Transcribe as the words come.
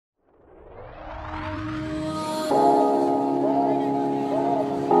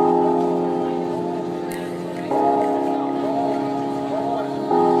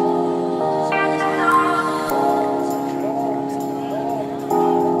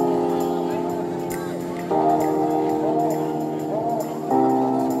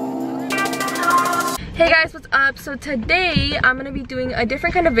guys, what's up? So today I'm gonna be doing a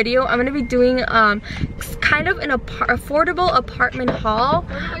different kind of video. I'm gonna be doing kind of an affordable apartment haul.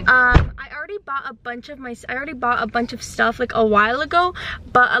 I already bought a bunch of stuff like a while ago,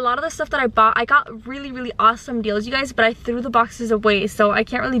 but a lot of the stuff that I bought, I got really awesome deals, you guys, but I threw the boxes away, so I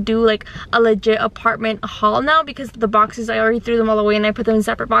can't really do like a legit apartment haul now because the boxes, I already threw them all away and I put them in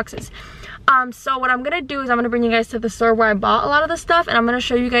separate boxes. So what I'm gonna do is I'm gonna bring you guys to the store where I bought a lot of the stuff, and I'm gonna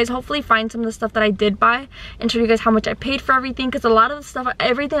show you guys, hopefully find some of the stuff that I did buy and show you guys how much I paid for everything, because a lot of the stuff,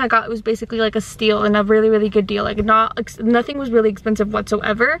 everything I got was basically like a steal and a really good deal. Like nothing was really expensive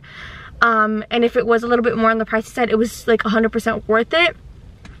whatsoever. And if it was a little bit more on the pricey side, it was like 100% worth it.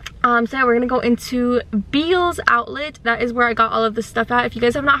 So yeah, we're gonna go into Bealls Outlet. That is where I got all of this stuff at. If you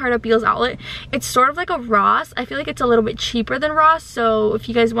guys have not heard of Bealls Outlet, it's sort of like a Ross. I feel like it's a little bit cheaper than Ross, so if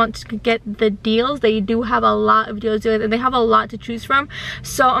you guys want to get the deals, they do have a lot of deals, and they have a lot to choose from.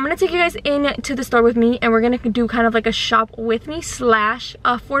 So I'm gonna take you guys into the store with me, and we're gonna do kind of like a shop with me /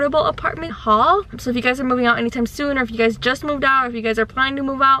 affordable apartment haul. So if you guys are moving out anytime soon, or if you guys just moved out, or if you guys are planning to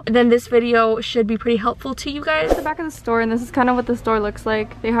move out, then this video should be pretty helpful to you guys. At the back of the store, and this is kind of what the store looks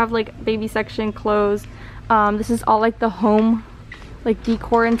like. They have like baby section, clothes. This is all like the home like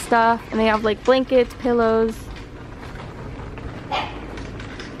decor and stuff, and they have like blankets, pillows,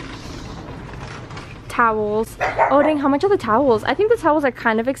 towels. Oh dang, how much are the towels? I think the towels are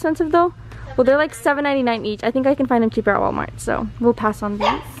kind of expensive though. Well, they're like $7.99 each. I think I can find them cheaper at Walmart, so we'll pass on these.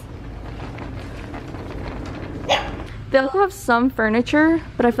 They also have some furniture,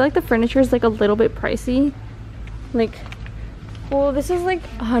 but I feel like the furniture is like a little bit pricey. Like, well, this is like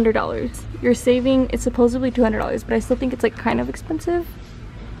 $100. You're saving, it's supposedly $200, but I still think it's like kind of expensive.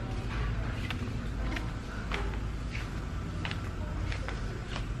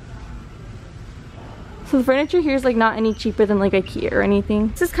 So the furniture here is like not any cheaper than like IKEA or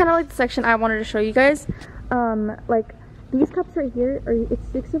anything. This is kind of like the section I wanted to show you guys. Like these cups right here,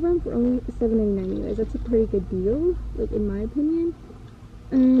 it's 6 of them for only $7.99, you guys. That's a pretty good deal, like in my opinion.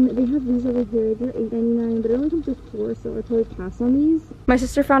 And they have these over here. They're $8.99, but it only comes with 4, so I'll probably pass on these. My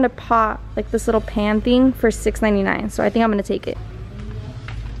sister found a pot, like this little pan thing, for $6.99, so I think I'm gonna take it.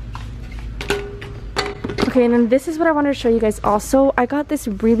 Okay, and then this is what I wanted to show you guys also. I got this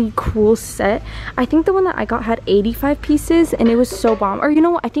really cool set. I think the one that I got had 85 pieces, and it was so bomb. Or you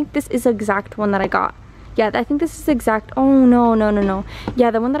know what? I think this is the exact one that I got. Yeah, I think this is exact. Oh no.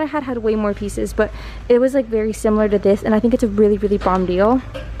 Yeah, the one that I had way more pieces, but it was like very similar to this, and I think it's a really bomb deal.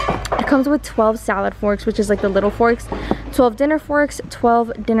 It comes with 12 salad forks, which is like the little forks, 12 dinner forks,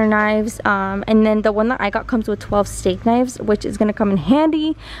 12 dinner knives, and then the one that I got comes with 12 steak knives, which is gonna come in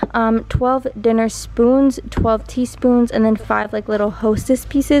handy, 12 dinner spoons, 12 teaspoons, and then 5 like little hostess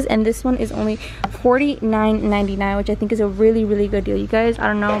pieces. And this one is only $49.99, which I think is a really good deal, you guys. I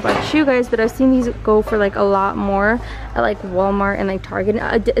don't know about you guys, but I've seen these go for like a lot more at like Walmart and like Target.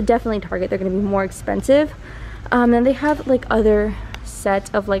 Definitely Target, they're gonna be more expensive. Then they have like other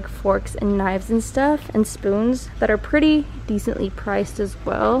set of like forks and knives and stuff and spoons that are pretty decently priced as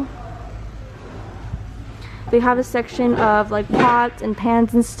well. They have a section of like pots and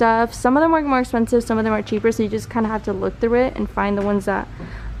pans and stuff. Some of them are more expensive, some of them are cheaper, so you just kind of have to look through it and find the ones that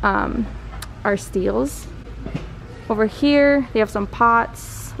are steals. Over here they have some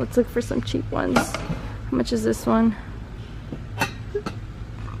pots. Let's look for some cheap ones. How much is this one?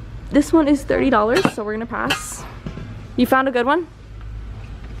 This one is $30, so we're gonna pass. You found a good one?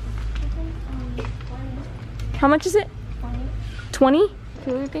 How much is it? 20?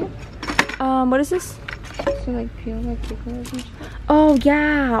 Peeler thing? What is this? So like peel like pickles and stuff. Oh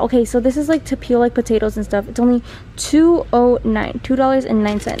yeah. Okay, so this is like to peel like potatoes and stuff. It's only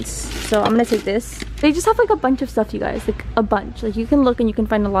 $2.09. So I'm gonna take this. They just have like a bunch of stuff, you guys. Like a bunch. Like you can look and you can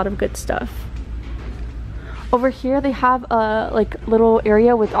find a lot of good stuff. Over here they have a like little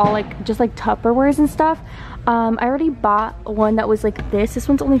area with all like just like Tupperwares and stuff. I already bought one that was like this. This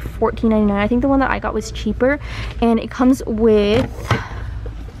one's only $14.99. I think the one that I got was cheaper, and it comes with,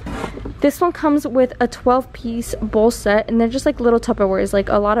 this one comes with a 12-piece bowl set, and they're just like little Tupperwares. Like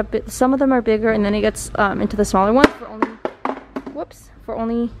a lot of some of them are bigger, and then it gets into the smaller ones for only, for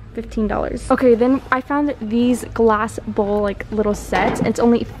only $15. Okay, then I found these glass bowl like little sets, and it's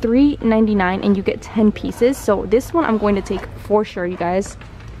only $3.99, and you get 10 pieces. So this one I'm going to take for sure, you guys.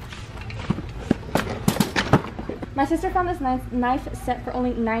 My sister found this knife set for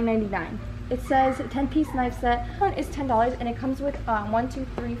only $9.99. It says 10-piece knife set. One is $10, and it comes with 1, 2,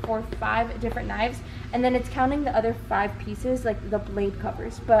 3, 4, 5 different knives, and then it's counting the other 5 pieces, like the blade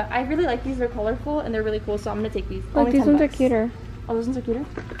covers. But I really like these. They're colorful and they're really cool, so I'm gonna take these. Like these ones are cuter. Oh, those ones are cuter.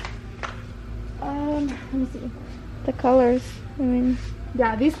 Let me see. The colors. I mean,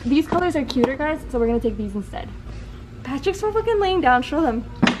 Yeah, these colors are cuter, guys, so we're gonna take these instead. Patrick's fucking laying down. Show them.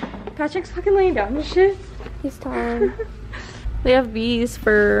 Patrick's fucking laying down and shit. He's tired. They have these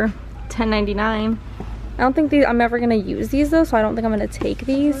for $10.99. I don't think I'm ever gonna use these though, so I don't think I'm gonna take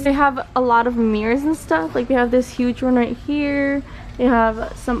these. They have a lot of mirrors and stuff. Like they have this huge one right here. They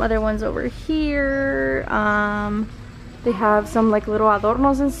have some other ones over here. They have some like little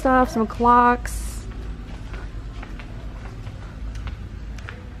adornos and stuff, some clocks.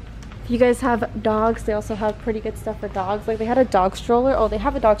 If you guys have dogs, they also have pretty good stuff for dogs. Like they had a dog stroller. Oh, they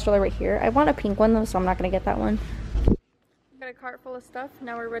have a dog stroller right here. I want a pink one though, so I'm not gonna get that one. Got a cart full of stuff.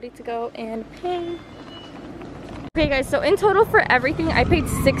 Now we're ready to go and pay. Okay guys, so in total for everything I paid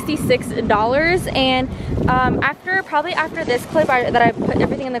 $66, and probably after this clip that I put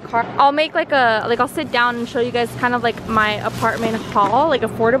everything in the cart, I'll make I'll sit down and show you guys kind of like my apartment haul, like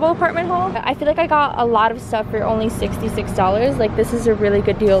affordable apartment haul. I feel like I got a lot of stuff for only $66. Like this is a really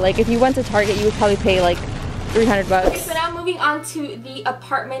good deal. Like if you went to Target, you would probably pay like 300 bucks. Okay, so now moving on to the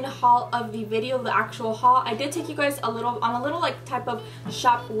apartment haul of the video, the actual haul. I did take you guys on a little like type of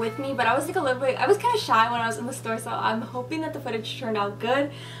shop with me, but I was like I was kind of shy when I was in the store, so I'm hoping that the footage turned out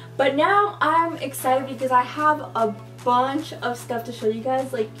good. But now I'm excited because I have a bunch of stuff to show you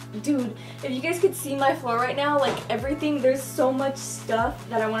guys. Like, dude, if you guys could see my floor right now, like everything, there's so much stuff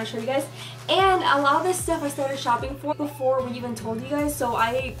that I want to show you guys. And a lot of this stuff I started shopping for before we even told you guys, so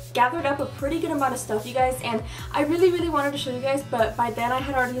I gathered up a pretty good amount of stuff, you guys, and I really wanted to show you guys, but by then I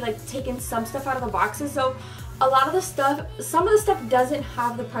had already like taken some stuff out of the boxes, so a lot of the stuff, some of the stuff doesn't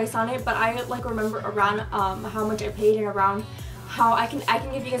have the price on it, but I like remember around how much I paid and around how I can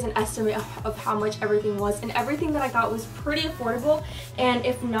give you guys an estimate of how much everything was, and everything that I got was pretty affordable. And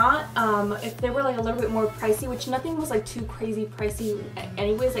if not, if they were like a little bit more pricey, which nothing was like too crazy pricey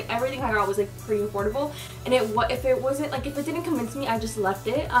anyways, like everything I got was like pretty affordable. And if it didn't convince me, I just left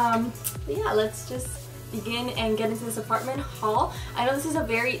it. But yeah, let's just begin and get into this apartment haul. I know this is a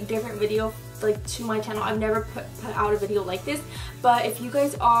very different video like to my channel. I've never put out a video like this, but if you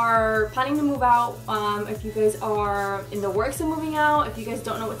guys are planning to move out, if you guys are in the works of moving out, if you guys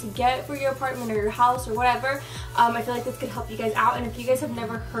don't know what to get for your apartment or your house or whatever, I feel like this could help you guys out. And if you guys have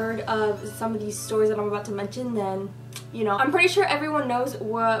never heard of some of these stores that I'm about to mention, then you know, I'm pretty sure everyone knows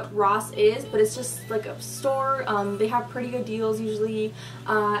what Ross is, but it's just like a store. They have pretty good deals usually,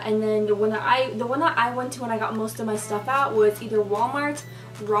 and then the one that I went to when I got most of my stuff out was either Walmart,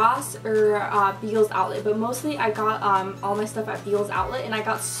 Ross, or Beal's Outlet. But mostly I got all my stuff at Beal's Outlet, and I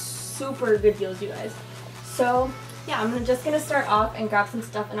got super good deals, you guys. So yeah, I'm just gonna start off and grab some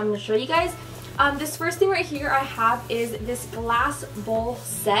stuff, and I'm gonna show you guys. This first thing right here I have is this glass bowl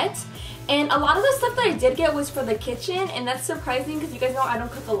set. And a lot of the stuff that I did get was for the kitchen, and that's surprising because you guys know I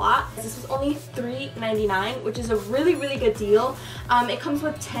don't cook a lot. This was only $3.99, which is a really good deal. It comes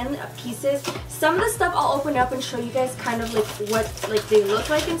with 10 pieces. Some of the stuff I'll open up and show you guys kind of like what like they look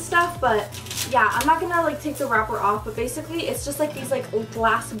like and stuff, but yeah, I'm not gonna like take the wrapper off, but basically it's just like these like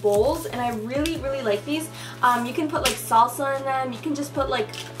glass bowls, and I really like these. You can put like salsa in them, you can just put like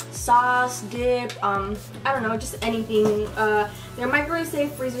sauce, dip, I don't know, just anything. They're microwave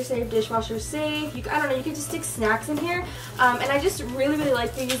safe, freezer safe, dishwasher safe. I don't know, you can just stick snacks in here. And I just really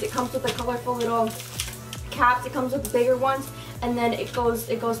like these. It comes with a colorful little caps. It comes with bigger ones, and then it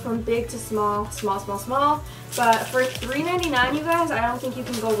goes from big to small. But for $3.99, you guys, I don't think you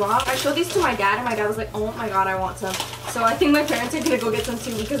can go wrong. I showed these to my dad, and my dad was like, oh my god, I want some. So I think my parents are gonna go get some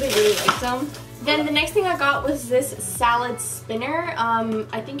too because they really like them. Then the next thing I got was this salad spinner.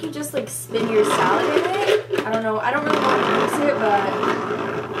 I think you just like spin your salad in it. I don't know, I don't really know how to use it, but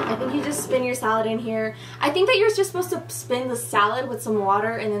I think you just spin your salad in here. I think that you're just supposed to spin the salad with some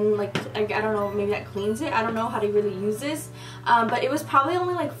water, and then like, I don't know, maybe that cleans it. I don't know how to really use this. But it was probably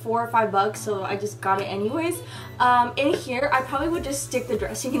only like $4 or $5, so I just got it anyways. In here, I probably would just stick the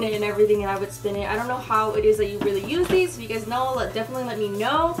dressing in it and everything, and I would spin it. I don't know how it is that you really use these. If you guys know, definitely let me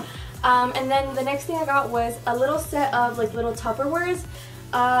know. And then the next thing I got was a little set of like little Tupperwares.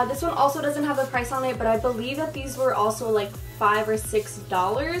 This one also doesn't have a price on it, but I believe that these were also like $5 or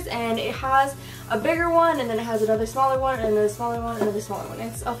 $6, and it has a bigger one, and then it has another smaller one, and another smaller one, and another smaller one.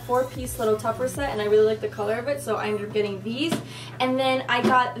 It's a 4-piece little Tupper set, and I really like the color of it, so I ended up getting these. And then I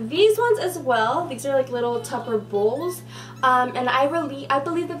got these ones as well. These are like little Tupper bowls, and I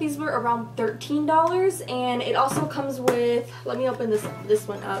believe that these were around $13, and it also comes with, let me open this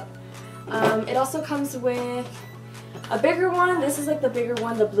one up. It also comes with a bigger one. This is like the bigger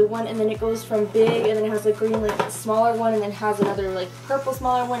one, the blue one, and then it goes from big, and then it has a green like smaller one, and then has another like purple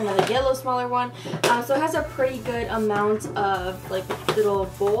smaller one, another yellow smaller one. So it has a pretty good amount of like little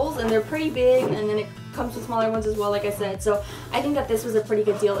bowls, and they're pretty big, and then it comes with smaller ones as well, like I said. So I think that this was a pretty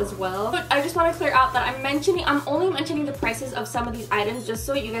good deal as well. But I just want to clear out that I'm only mentioning the prices of some of these items just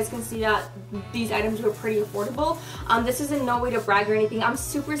so you guys can see that these items were pretty affordable. This is in no way to brag or anything. I'm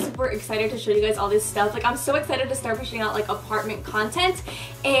super excited to show you guys all this stuff. Like, I'm so excited to start pushing out like apartment content,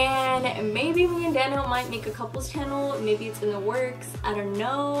 and maybe me and Daniel might make a couples channel. Maybe it's in the works. I don't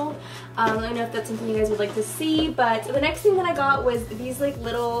know. Let me know if that's something you guys would like to see. But the next thing that I got was these like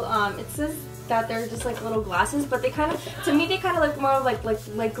little it says that they're just like little glasses, but they kind of, to me, they kind of look more like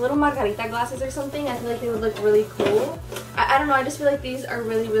little margarita glasses or something. I feel like they would look really cool. I don't know, I just feel like these are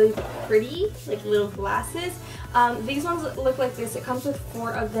really pretty, like little glasses. These ones look like this. It comes with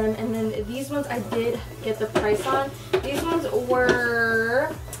 4 of them, and then these ones I did get the price on.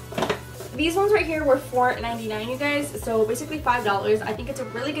 These ones right here were $4.99, you guys, so basically $5. I think it's a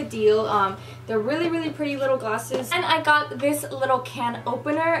really good deal. They're really pretty little glasses. And I got this little can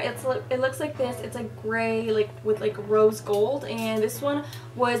opener. It looks like this. It's like gray, like with like rose gold, and this one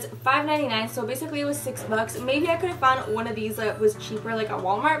was $5.99, so basically it was $6. Maybe I could have found one of these that was cheaper like at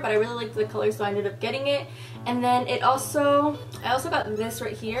Walmart, but I really liked the color, so I ended up getting it. And then I also got this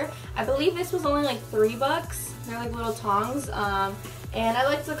right here. I believe this was only like $3. They're like little tongs. And I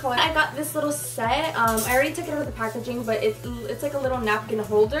liked the color. I got this little set. I already took it out of the packaging, but it's like a little napkin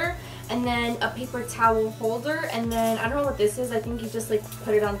holder, and then a paper towel holder, and then I don't know what this is. I think you just like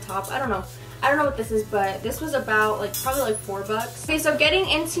put it on top. I don't know what this is, but this was about like probably like $4. Okay, so getting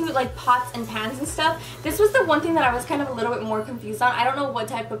into like pots and pans and stuff, this was the one thing that I was kind of a little bit more confused on. I don't know what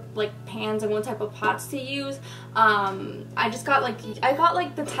type of like pans and what type of pots to use. I got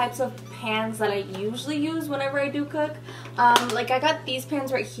like the types of pans that I usually use whenever I do cook. Like I got these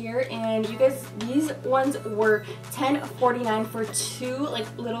pans right here, and you guys, these ones were $10.49 for 2 like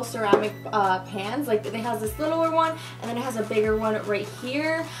little ceramic pans. Like it has this littler one, and then it has a bigger one right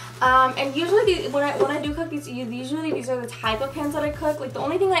here. And usually when I do cook these, usually these are the type of pans that I cook. Like the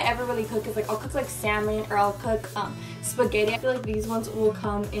only thing I ever really cook is like I'll cook like salmon, or I'll cook spaghetti. I feel like these ones will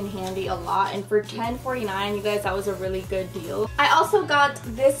come in handy a lot, and for $10.49, you guys, that was a really good deal. I also got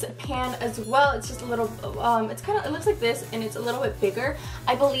this pan as well. It's just a little it looks like this, and it's a little bit bigger.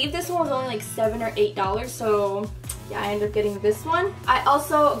 I believe this one was only like $7 or $8, so yeah, I ended up getting this one. I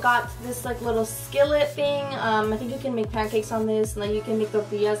also got this like little skillet thing. I think you can make pancakes on this, and like you can make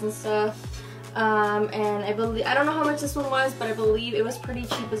tortillas and stuff. And I don't know how much this one was, but I believe it was pretty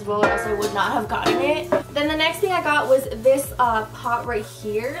cheap as well, or else I would not have gotten it. Then the next thing I got was this pot right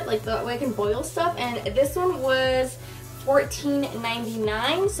here, like the way I can boil stuff, and this one was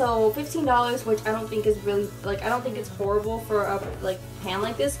 $14.99, so $15, which I don't think is really, like, I don't think it's horrible for a like pan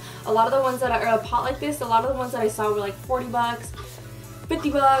like this. A lot of the ones that are a pot like this, a lot of the ones that I saw were like $40,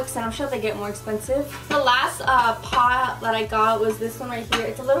 $50, and I'm sure they get more expensive. The last pot that I got was this one right here.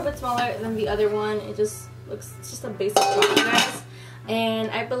 It's a little bit smaller than the other one. It's just a basic pot, you guys. And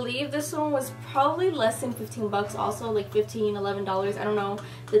I believe this one was probably less than $15 also, like $15, $11. I don't know.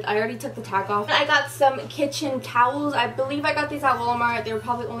 I already took the tag off. I got some kitchen towels. I believe I got these at Walmart. They were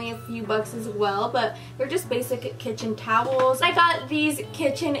probably only a few bucks as well, but they're just basic kitchen towels. I got these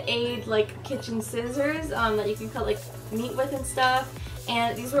KitchenAid like kitchen scissors that you can cut like meat with and stuff.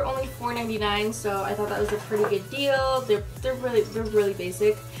 And these were only $4.99, so I thought that was a pretty good deal. They're really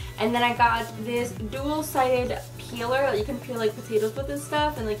basic. And then I got this dual-sided peeler that you can peel like potatoes with and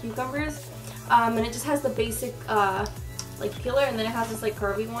stuff, and like cucumbers. And it just has the basic like peeler, and then it has this like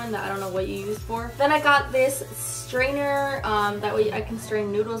curvy one that I don't know what you use for. Then I got this strainer, that way I can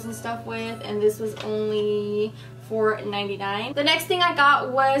strain noodles and stuff with, and this was only $4.99. The next thing I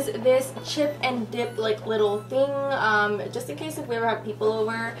got was this chip and dip like little thing, just in case if we ever have people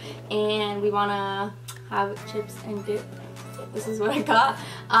over and we wanna have chips and dip. This is what I got,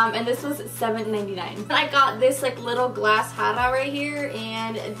 and this was $7.99. I got this like little glass jarra right here,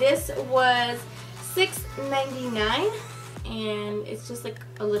 and this was $6.99, and it's just like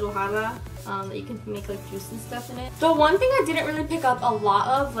a little jarra that you can make like juice and stuff in it. The one thing I didn't really pick up a lot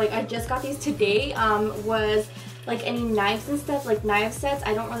of, like I just got these today, was like any knives and stuff, like knife sets.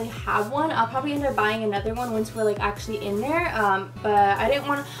 I don't really have one. I'll probably end up buying another one once we're like actually in there, but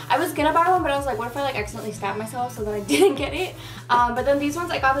I was gonna buy one, but I was like, what if I like accidentally stab myself, so then I didn't get it. But then these ones,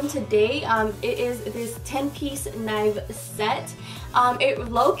 I got them today. It is this 10-piece knife set. It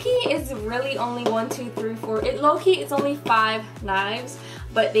low-key is really only 1, 2, 3, 4. Low-key it's only 5 knives,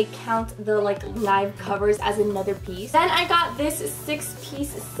 but they count the like knife covers as another piece. Then I got this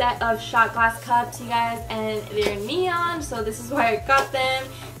 6-piece set of shot glass cups, you guys, and they're neon, so this is why I got them.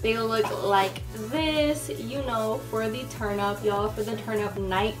 They look like this, you know, for the turn up, y'all, for the turn up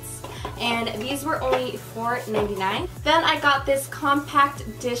nights. And these were only $4.99. Then I got this compact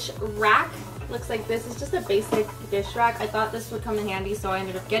dish rack. looks like this. It's just a basic dish rack. I thought this would come in handy, so I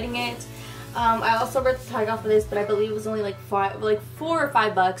ended up getting it. I also ripped the tag off of this, but I believe it was only like $4 or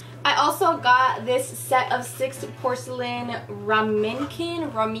 $5. I also got this set of 6 porcelain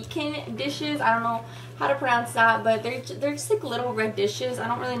ramekin dishes. I don't know how to pronounce that, but they're just like little red dishes. I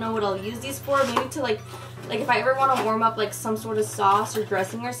don't really know what I'll use these for. Maybe to like if I ever want to warm up like some sort of sauce or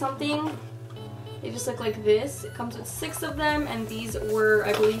dressing or something. They just look like this. It comes with 6 of them, and these were,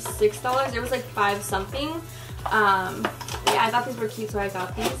 I believe, $6. There was like 5 something. Yeah, I thought these were cute, so I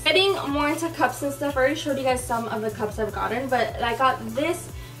got these. Getting more into cups and stuff, I already showed you guys some of the cups I've gotten, but I got this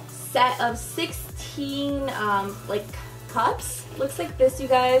set of 16 like cups. Looks like this, you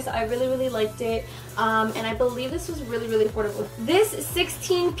guys. I really liked it, and I believe this was really affordable. This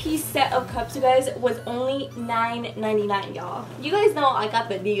 16-piece set of cups, you guys, was only $9.99, y'all. You guys know I got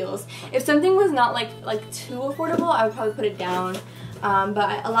the deals. If something was not like too affordable, I would probably put it down.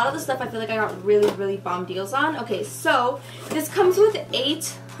 But a lot of the stuff I feel like I got really bomb deals on. Okay, so this comes with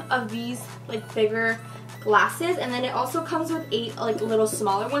 8 of these like bigger glasses, and then it also comes with 8 like little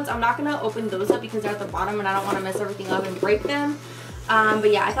smaller ones. I'm not gonna open those up because they're at the bottom and I don't want to mess everything up and break them.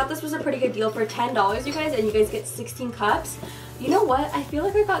 But yeah, I thought this was a pretty good deal for $10, you guys, and you guys get 16 cups. You know what? I feel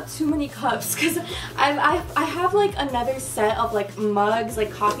like I got too many cups because I have like another set of like mugs,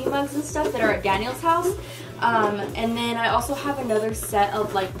 like coffee mugs and stuff that are at Daniel's house. And then I also have another set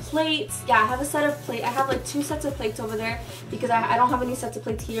of like plates. Yeah, I have a set of plate. I have like 2 sets of plates over there because I don't have any sets of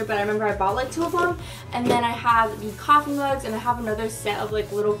plates here, but I remember I bought like 2 of them. And then I have the coffee mugs, and I have another set of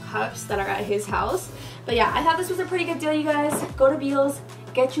like little cups that are at his house. But yeah, I thought this was a pretty good deal, you guys. Go to Beals,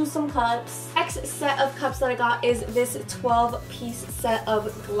 get you some cups. Next set of cups that I got is this 12-piece set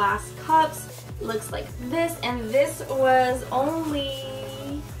of glass cups. Looks like this, and this was only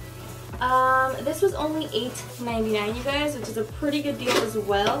 $8.99, you guys, which is a pretty good deal as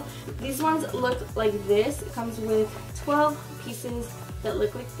well. These ones look like this. It comes with 12 pieces that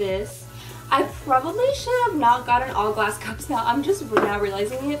look like this. I probably should have not gotten all glass cups now. I'm just now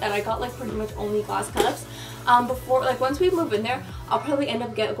realizing it that I got like pretty much only glass cups. Before, like once we move in there, I'll probably end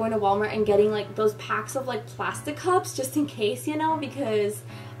up going to Walmart and getting like those packs of like plastic cups just in case, you know, because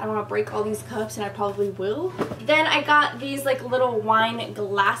I don't want to break all these cups, and I probably will. Then I got these like little wine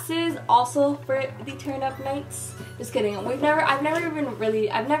glasses also for the turn up nights. Just kidding. I've never had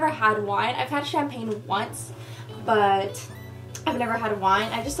wine. I've had champagne once, but I've never had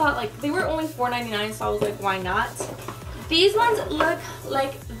wine. I just thought like they were only $4.99, so I was like, why not? These ones look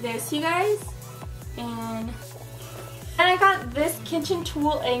like this, you guys. And I got this kitchen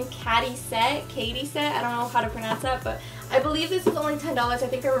tool and Katie set. I don't know how to pronounce that, but I believe this is only $10. I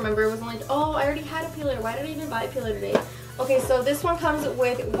think I remember it was only, oh, I already had a peeler. Why did I even buy a peeler today? Okay, so this one comes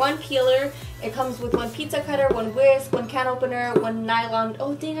with 1 peeler. It comes with 1 pizza cutter, 1 whisk, 1 can opener, 1 nylon.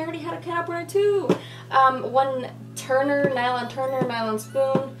 Oh dang, I already had a can opener too. 1 nylon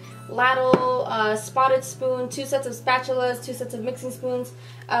spoon, ladle, spotted spoon, 2 sets of spatulas, 2 sets of mixing spoons,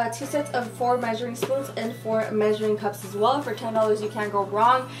 2 sets of 4 measuring spoons, and 4 measuring cups as well. For $10, you can't go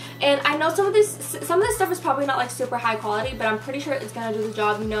wrong. And I know some of this stuff is probably not like super high quality, but I'm pretty sure it's gonna do the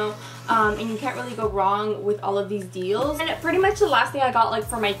job, you know. And you can't really go wrong with all of these deals. And pretty much the last thing I got like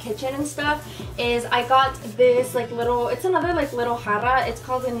for my kitchen and stuff is I got this like little, it's another like little jarra. It's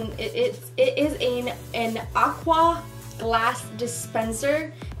called it is an aqua glass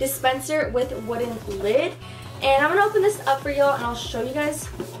dispenser with wooden lid. And I'm gonna open this up for y'all and I'll show you guys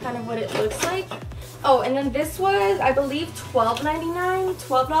kind of what it looks like. Oh, and then this was, I believe, $12.99,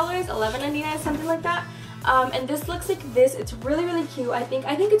 $11.99, something like that. And this looks like this. It's really cute. I think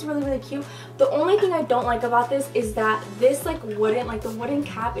it's really cute. The only thing I don't like about this is that this like wooden, like the wooden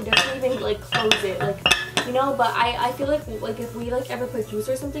cap, it doesn't even like close it, like, you know. But I feel like if we like ever put juice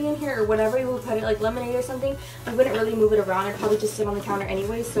or something in here or whatever, we would put it like lemonade or something, we wouldn't really move it around. It'd probably just sit on the counter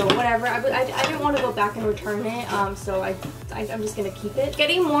anyway. So whatever. I didn't want to go back and return it. So I'm just gonna keep it.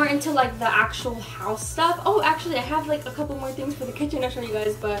 Getting more into like the actual house stuff. Oh, actually, I have like a couple more things for the kitchen to show you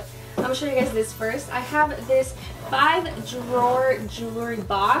guys, but I'm gonna show you guys this first. I have this 5-drawer jewelry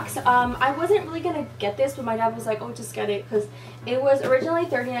box. I wasn't really gonna get this, but my dad was like, oh, just get it, because it was originally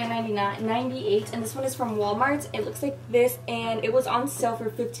 $39.98, and this one is from Walmart. It looks like this, and it was on sale for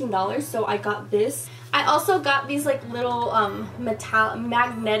 $15, so I got this. I also got these like little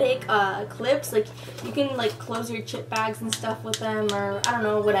magnetic clips. Like you can like close your chip bags and stuff with them, or I don't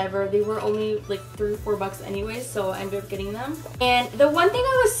know, whatever. They were only like $3 or $4 anyways, so I ended up getting them. And the one thing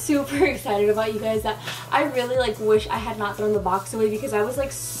I was super excited about, you guys, that I really like wish I had not thrown the box away, because I was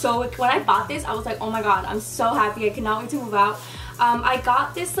like so, when I bought this I was like, oh my god, I'm so happy. I cannot wait to move out. I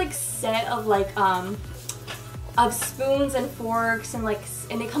got this like set of like of spoons and forks, and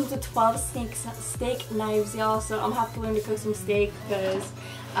and it comes with 12 steak knives, y'all. So I'm gonna have to learn to cook some steak because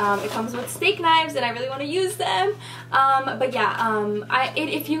it comes with steak knives and I really want to use them. But yeah,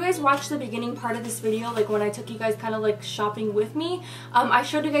 if you guys watched the beginning part of this video, like when I took you guys kind of like shopping with me, I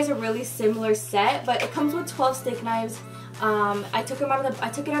showed you guys a really similar set, but it comes with 12 steak knives. I took it out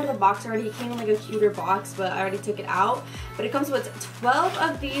of the box already. It came in like a cuter box, but I already took it out. But it comes with 12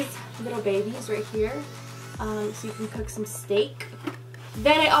 of these little babies right here. So you can cook some steak.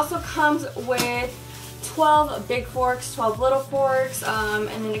 Then it also comes with 12 big forks, 12 little forks, and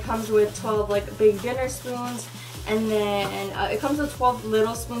then it comes with 12 like big dinner spoons, and then it comes with 12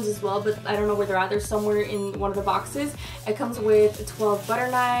 little spoons as well, but I don't know where they're at. They're somewhere in one of the boxes. It comes with 12 butter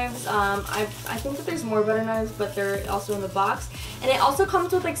knives. I think that there's more butter knives, but they're also in the box. And it also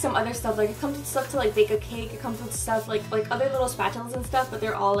comes with like some other stuff. Like it comes with stuff to like bake a cake. It comes with stuff like other little spatulas and stuff, but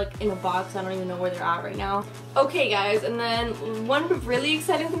they're all like in a box. I don't even know where they're at right now. Okay guys, and then one really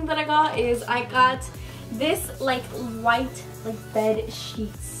exciting thing that I got is I got this like white like bed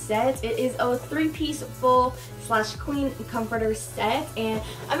sheet set. It is a 3-piece full / queen comforter set, and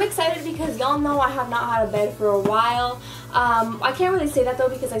I'm excited because y'all know I have not had a bed for a while. I can't really say that though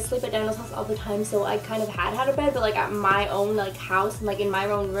because I sleep at Daniel's house all the time, so I kind of had a bed, but like at my own like house and like in my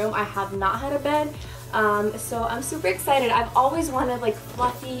own room I have not had a bed. So I'm super excited. I've always wanted like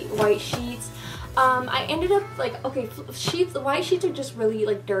fluffy white sheets. I ended up like, okay, white sheets are just really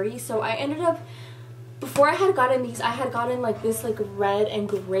like dirty, so I ended up, before I had gotten these, I had gotten like this like red and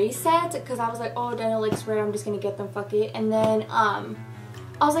gray set because I was like, oh, Daniel likes red, I'm just gonna get them, fuck it. And then I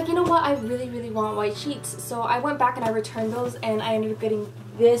was like, you know what, I really want white sheets. So I went back and I returned those, and I ended up getting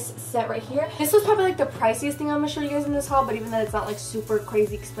this set right here. This was probably like the priciest thing I'm gonna show you guys in this haul, but even though it's not like super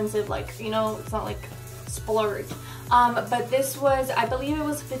crazy expensive, like, you know, it's not like splurge. But this was, I believe it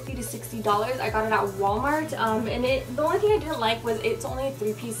was $50 to $60. I got it at Walmart, and the only thing I didn't like was it's only a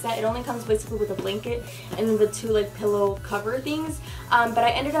 3-piece set. It only comes basically with a blanket and then the 2 like pillow cover things. But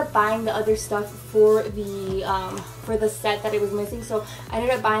I ended up buying the other stuff for the set that it was missing. So I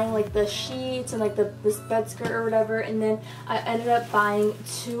ended up buying like the sheets and like this bed skirt or whatever, and then I ended up buying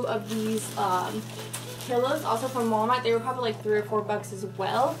 2 of these pillows also from Walmart. They were probably like $3 or $4 as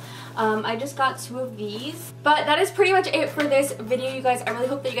well. I just got 2 of these. But that is pretty much it for this video, you guys. I really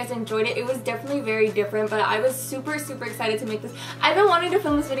hope that you guys enjoyed it. It was definitely very different, but I was super excited to make this. I've been wanting to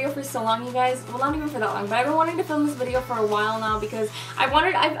film this video for so long, you guys. Well, not even for that long, but I've been wanting to film this video for a while now because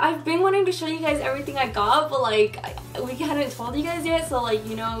I've been wanting to show you guys everything I got, but like we hadn't told you guys yet, so like,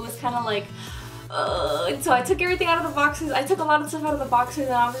 you know, it was kind of like so I took everything out of the boxes. I took a lot of stuff out of the boxes,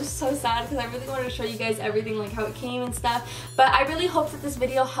 and I was just so sad because I really wanted to show you guys everything, like how it came and stuff. But I really hope that this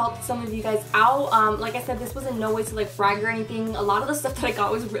video helped some of you guys out. Like I said, this was in no way to like brag or anything. A lot of the stuff that I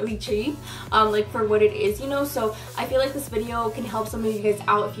got was really cheap, like for what it is, you know. So I feel like this video can help some of you guys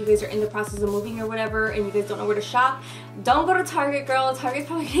out if you guys are in the process of moving or whatever and you guys don't know where to shop. Don't go to Target, girl. Target's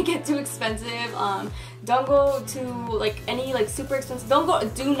probably gonna get too expensive. Don't go to like any like super expensive.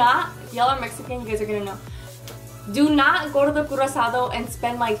 Do not, if y'all are Mexican, you guys are gonna know. Do not go to the Curazado and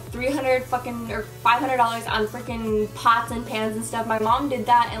spend like $300 or $500 on freaking pots and pans and stuff. My mom did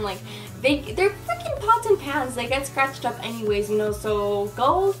that, and like they're freaking pots and pans. They get scratched up anyways, you know. So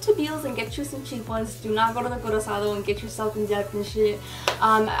go to Beals and get you some cheap ones. Do not go to the Curazado and get yourself in debt and shit.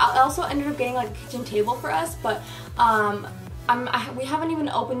 I also ended up getting like a kitchen table for us, but we haven't even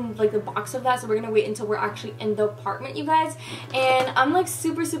opened like the box of that, so we're gonna wait until we're actually in the apartment, you guys. And I'm like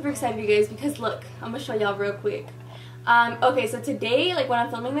super excited, you guys, because look, I'm gonna show y'all real quick. Okay, so today, like when I'm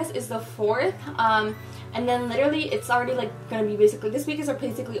filming this, is the 4th, and then literally it's already like gonna be basically, this week is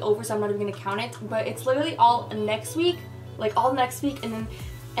basically over, so I'm not even gonna count it, but it's literally all next week, like all next week, and then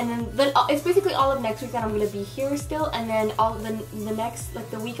it's basically all of next week that I'm gonna be here still, and then all of the next,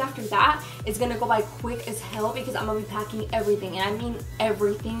 like the week after that, it's gonna go by quick as hell because I'm gonna be packing everything, and I mean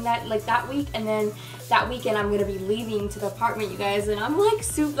everything that week, and then that weekend I'm gonna be leaving to the apartment, you guys. And I'm like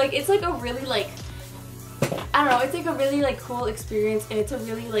super, like it's like a really like, I don't know, it's like a really like cool experience, and it's a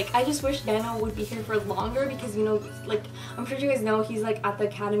really like, I just wish Daniel would be here for longer because, you know, like I'm sure you guys know he's like at the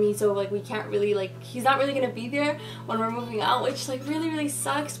academy, so like we can't really like, he's not really gonna be there when we're moving out, which like really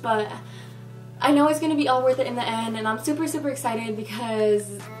sucks, but I know it's gonna be all worth it in the end, and I'm super excited because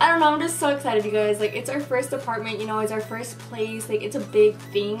I don't know, I'm just so excited, you guys. Like it's our first apartment, you know, it's our first place, like it's a big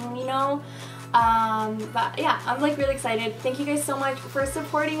thing, you know. But yeah, I'm like really excited. Thank you guys so much for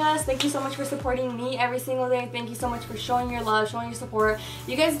supporting us. Thank you so much for supporting me every single day. Thank you so much for showing your love, showing your support.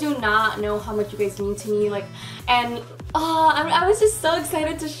 You guys do not know how much you guys mean to me, like, and I was just so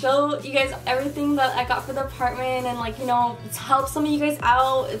excited to show you guys everything that I got for the apartment, and like, you know, to help some of you guys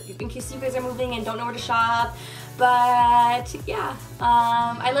out in case you guys are moving and don't know where to shop. But yeah,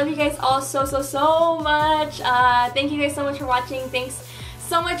 I love you guys all so much. Thank you guys so much for watching. Thanks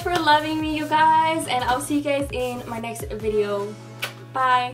so much for loving me, you guys, and I'll see you guys in my next video. Bye.